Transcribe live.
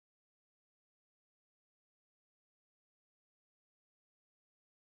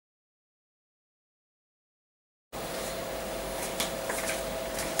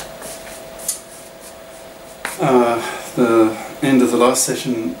the end of the last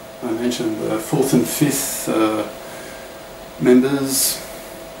session I mentioned the fourth and fifth members,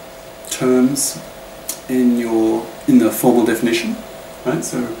 terms in the formal definition, right?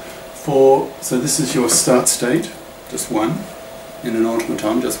 So this is your start state, just one in an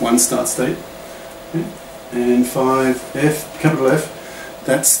automaton, just one start state. Okay? And 5F, capital F,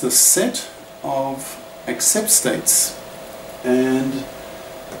 that's the set of accept states, and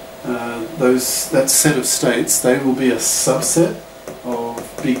that set of states, they will be a subset of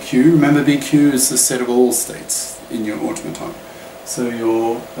BQ. Remember, BQ is the set of all states in your automaton. So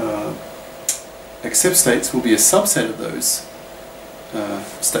your accept states will be a subset of those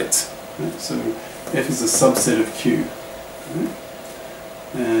states. Right? So F is a subset of Q. Right?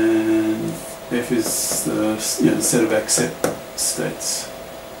 And F is the set of accept states.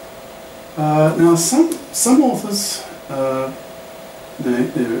 Now some authors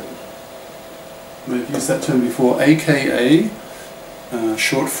they've used that term before, aka,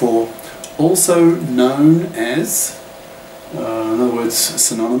 short for also known as, in other words,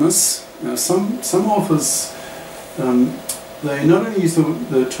 synonymous. Now some authors, they not only use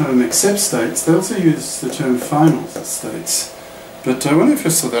the term accept states, they also use the term final states. But when I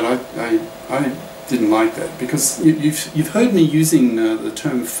first saw that, I didn't like that, because you've heard me using the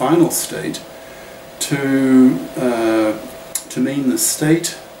term final state to mean the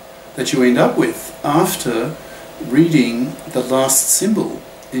state that you end up with after reading the last symbol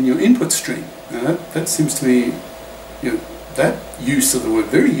in your input stream. Now that seems to me, that use of the word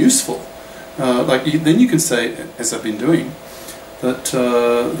very useful. Then you can say, as I've been doing, that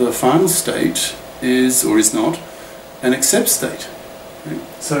the final state is or is not an accept state. Okay?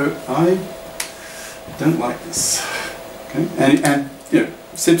 So I don't like this. Okay? And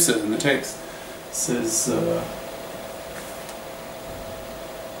Sipser in the text says,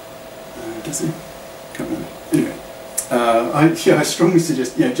 does he? Can't remember. Anyway, I strongly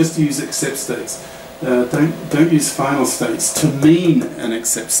suggest just use accept states. Don't use final states to mean an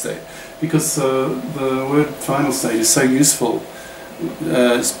accept state, because the word final state is so useful.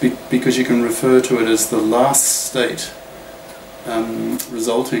 Because you can refer to it as the last state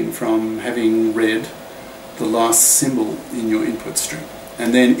resulting from having read the last symbol in your input stream.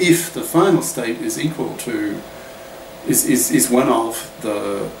 And then if the final state is equal to, is one of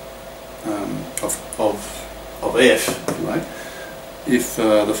the of F, if you like, if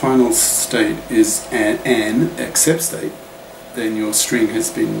the final state is an accept state, then your string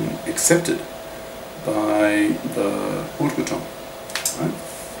has been accepted by the automaton. Right?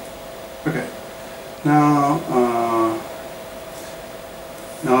 Okay. Now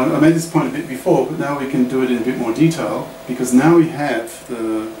I made this point a bit before, but now we can do it in a bit more detail, because now we have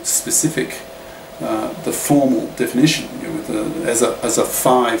the specific, the formal definition as a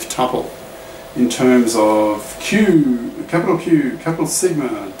 5 tuple in terms of Q, capital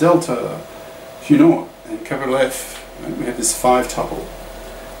sigma, delta, Q naught, and capital F. Right? We have this 5 tuple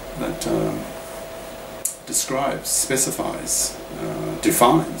that describes, specifies,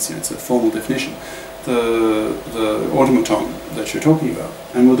 defines. It's a formal definition. The automaton that you're talking about,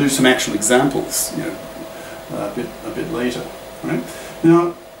 and we'll do some actual examples, a bit later. Right?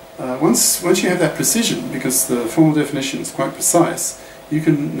 Now, once you have that precision, because the formal definition is quite precise, you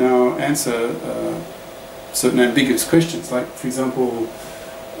can now answer certain ambiguous questions. Like, for example,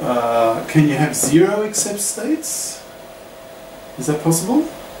 can you have 0 accept states? Is that possible?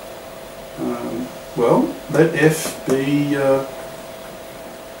 Well, let F be.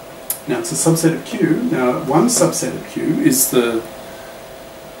 Now it's a subset of Q. Now one subset of Q is the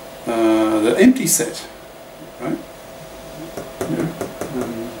empty set, right?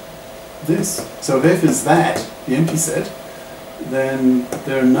 This. So if F is that, the empty set, then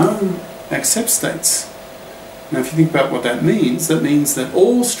there are no accept states. Now if you think about what that means that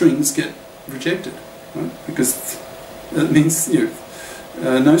all strings get rejected, right? Because that means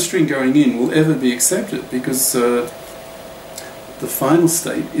no string going in will ever be accepted, because the final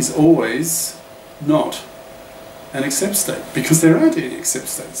state is always not an accept state, because there aren't any accept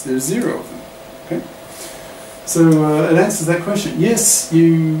states. There are 0 of them. Okay? So it answers that question. Yes,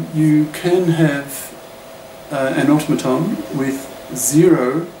 you can have an automaton with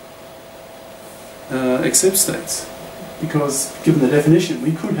 0 accept states, because given the definition,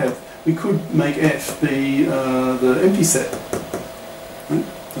 we could make F be the empty set. Right?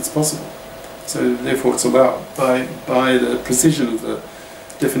 That's possible. So therefore it's allowed by the precision of the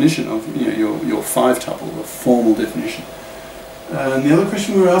definition of your 5 tuple, the formal definition. And the other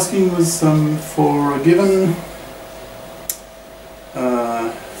question we were asking was for a given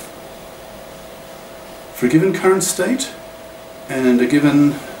current state and a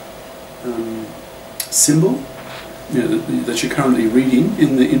given symbol that you're currently reading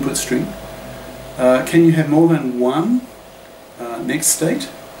in the input string, can you have more than one next state?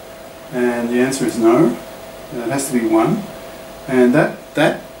 And the answer is no. It has to be one, and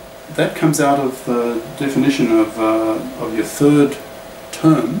that comes out of the definition of your third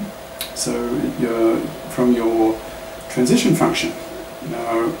term. So from your transition function.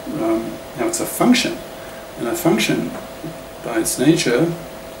 Now it's a function, and a function, by its nature,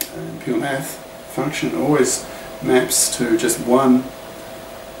 in pure math, function always maps to just one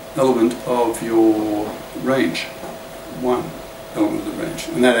element of your range. One element of the range,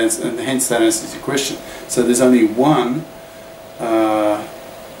 and hence that answers your question. So there's only one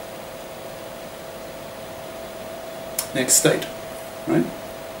next state, right?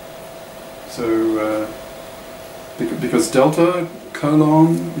 So because delta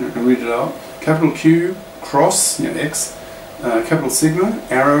colon, I can read it out. Capital Q cross, X, capital sigma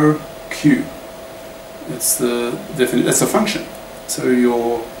arrow Q. That's a function. So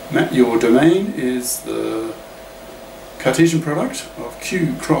your domain is the Cartesian product of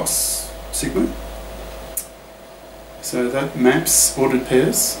Q cross sigma. So that maps ordered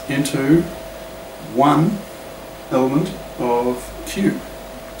pairs into one element of Q.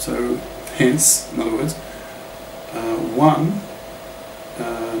 So hence, in other words, one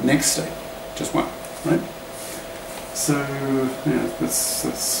next state, just one, right? So yeah,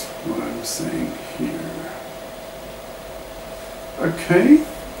 that's what I'm saying here. Okay,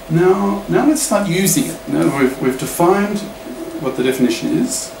 now let's start using it. Now we've defined what the definition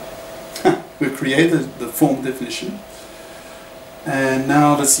is. We've created the formal definition, and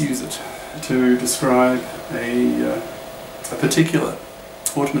now let's use it to describe a particular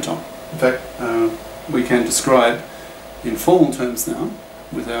automaton. In fact, we can describe in formal terms now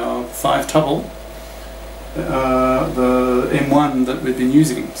with our 5-tuple the M1 that we've been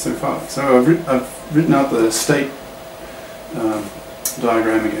using so far. So I've written out the state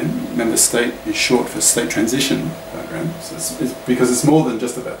diagram again. Remember, state is short for state transition diagram, so it's because it's more than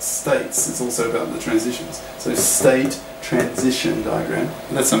just about states, it's also about the transitions. So state transition diagram,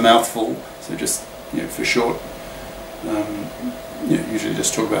 that's a mouthful, so just for short, usually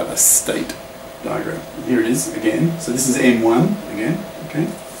just talk about a state diagram. Here it is again. So this is M1 again. Okay.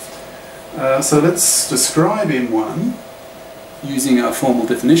 So let's describe M1 using our formal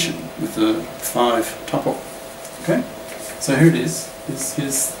definition with the 5-tuple. Okay. So here it is.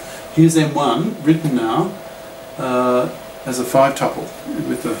 Here's M1 written now as a 5-tuple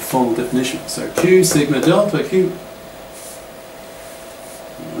with the formal definition. So Q sigma delta Q.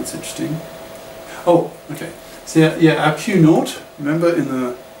 Oh, that's interesting. Oh, okay. So yeah, our Q naught. Remember in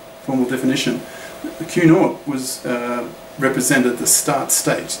the formal definition, the Q naught was represented the start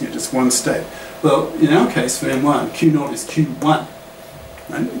state, just one state. Well, in our case for M1, Q naught is Q1.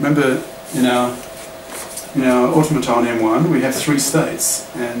 Right? Remember in our automaton M1 we have 3 states,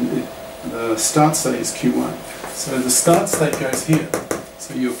 and the start state is Q1. So the start state goes here.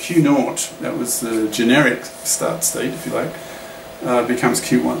 So your Q naught, that was the generic start state, if you like, becomes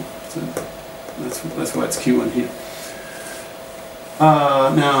Q1. So that's why it's Q1 here.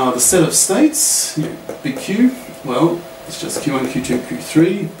 Now the set of states, big Q, well, it's just Q1, Q2,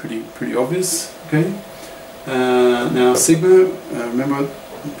 Q3, pretty obvious. Okay. Now sigma, remember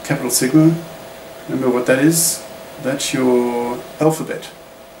capital sigma. Remember what that is? That's your alphabet,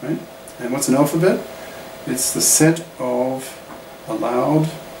 right? And what's an alphabet? It's the set of allowed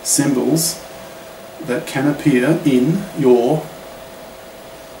symbols that can appear in your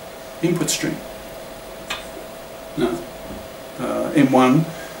input string. Now, M1,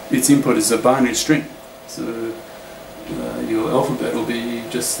 its input is a binary string, so your alphabet will be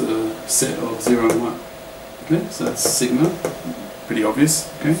just the set of 0 and 1. Okay, so that's sigma, pretty obvious.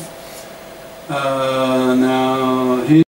 Okay. Now here.